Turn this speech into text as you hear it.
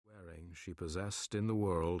she possessed in the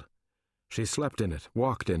world. She slept in it,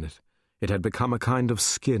 walked in it. It had become a kind of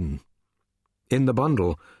skin. In the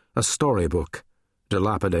bundle, a storybook,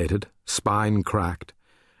 dilapidated, spine cracked,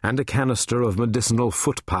 and a canister of medicinal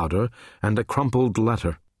foot powder and a crumpled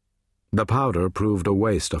letter. The powder proved a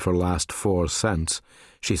waste of her last 4 cents.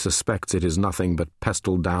 She suspects it is nothing but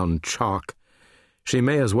pestled-down chalk. She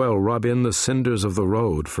may as well rub in the cinders of the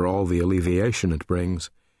road for all the alleviation it brings.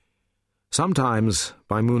 Sometimes,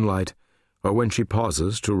 by moonlight, or when she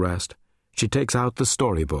pauses to rest, she takes out the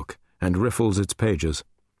storybook and riffles its pages.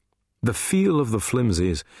 The feel of the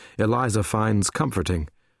flimsies Eliza finds comforting,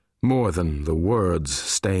 more than the words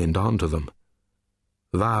stained onto them.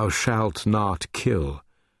 "Thou shalt not kill.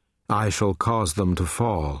 I shall cause them to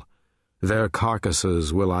fall. Their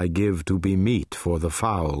carcasses will I give to be meat for the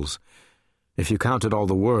fowls." If you counted all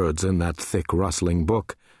the words in that thick, rustling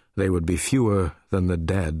book, they would be fewer than the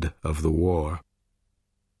dead of the war.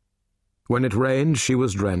 When it rained, she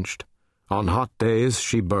was drenched. On hot days,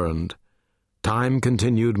 she burned. Time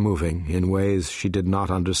continued moving in ways she did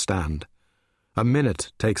not understand. A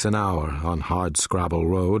minute takes an hour on hard-scrabble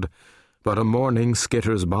road, but a morning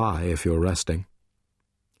skitters by if you're resting.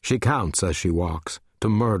 She counts as she walks, to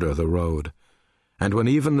murder the road. And when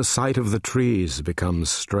even the sight of the trees becomes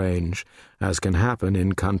strange, as can happen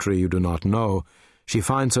in country you do not know, she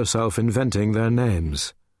finds herself inventing their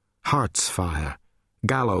names. Heart's Fire,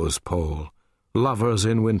 Gallows Pole, Lovers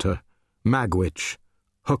in Winter, Magwitch,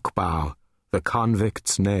 Hookbough, the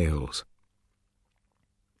Convict's Nails.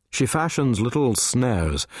 She fashions little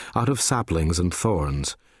snares out of saplings and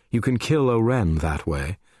thorns. You can kill a wren that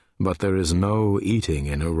way, but there is no eating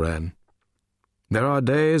in a wren. There are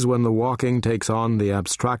days when the walking takes on the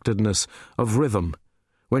abstractedness of rhythm,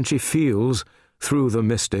 when she feels, through the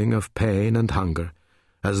misting of pain and hunger,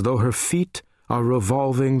 as though her feet are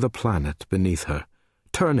revolving the planet beneath her,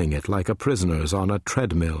 turning it like a prisoner's on a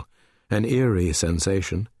treadmill, an eerie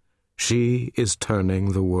sensation. She is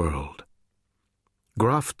turning the world.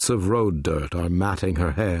 Grafts of road dirt are matting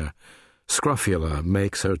her hair. Scrofula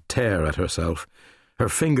makes her tear at herself. Her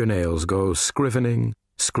fingernails go scrivening,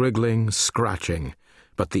 scriggling, scratching,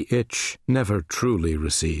 but the itch never truly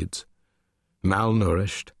recedes.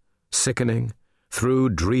 Malnourished, sickening, through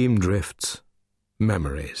dream drifts,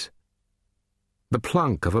 memories. The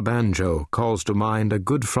plunk of a banjo calls to mind a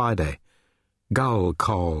Good Friday, gull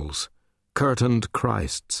calls, curtained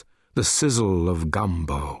Christs, the sizzle of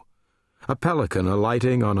gumbo. A pelican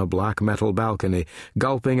alighting on a black metal balcony,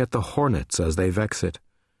 gulping at the hornets as they vex it.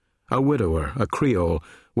 A widower, a Creole,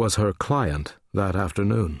 was her client that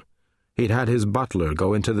afternoon. He'd had his butler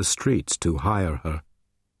go into the streets to hire her.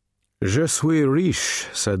 "Je suis riche,"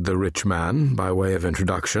 said the rich man, by way of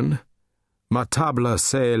introduction. "Ma table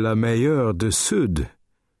c'est la meilleure du Sud."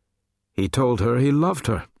 He told her he loved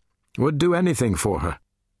her, would do anything for her,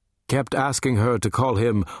 kept asking her to call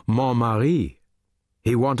him mon mari.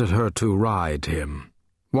 He wanted her to ride him,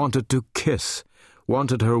 wanted to kiss,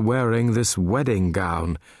 wanted her wearing this wedding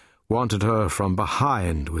gown, wanted her from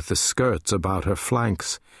behind with the skirts about her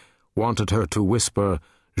flanks, wanted her to whisper,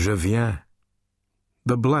 "Je viens."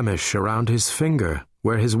 The blemish around his finger,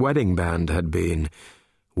 where his wedding band had been,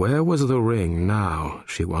 where was the ring now,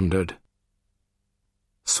 she wondered.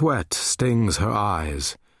 Sweat stings her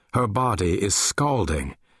eyes, her body is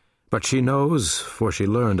scalding, but she knows, for she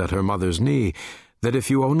learned at her mother's knee, that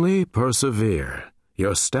if you only persevere,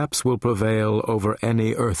 your steps will prevail over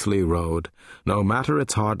any earthly road, no matter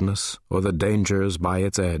its hardness or the dangers by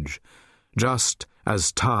its edge, just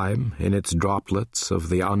as time, in its droplets of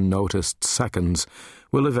the unnoticed seconds,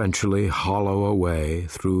 will eventually hollow away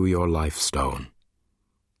through your life-stone.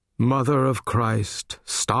 Mother of Christ,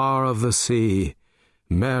 Star of the Sea,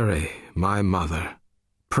 Mary, my mother,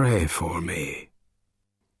 pray for me.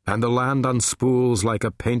 And the land unspools like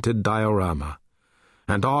a painted diorama,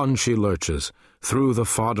 and on she lurches, through the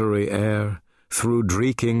foddery air, through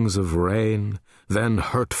dreakings of rain, then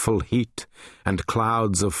hurtful heat, and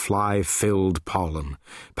clouds of fly-filled pollen,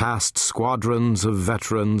 past squadrons of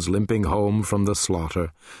veterans limping home from the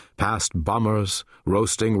slaughter, past bummers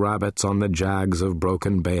roasting rabbits on the jags of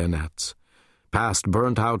broken bayonets, past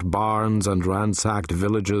burnt-out barns and ransacked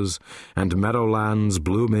villages, and meadowlands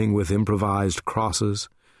blooming with improvised crosses,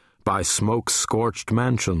 by smoke-scorched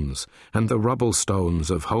mansions and the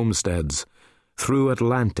rubble-stones of homesteads, through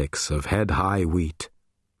Atlantics of head-high wheat.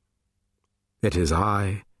 It is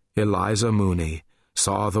I, Eliza Mooney,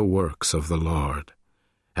 saw the works of the Lord,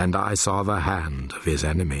 and I saw the hand of his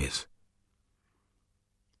enemies.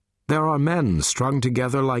 There are men strung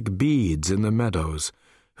together like beads in the meadows.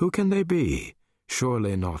 Who can they be?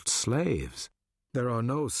 Surely not slaves. There are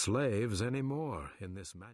no slaves any more in this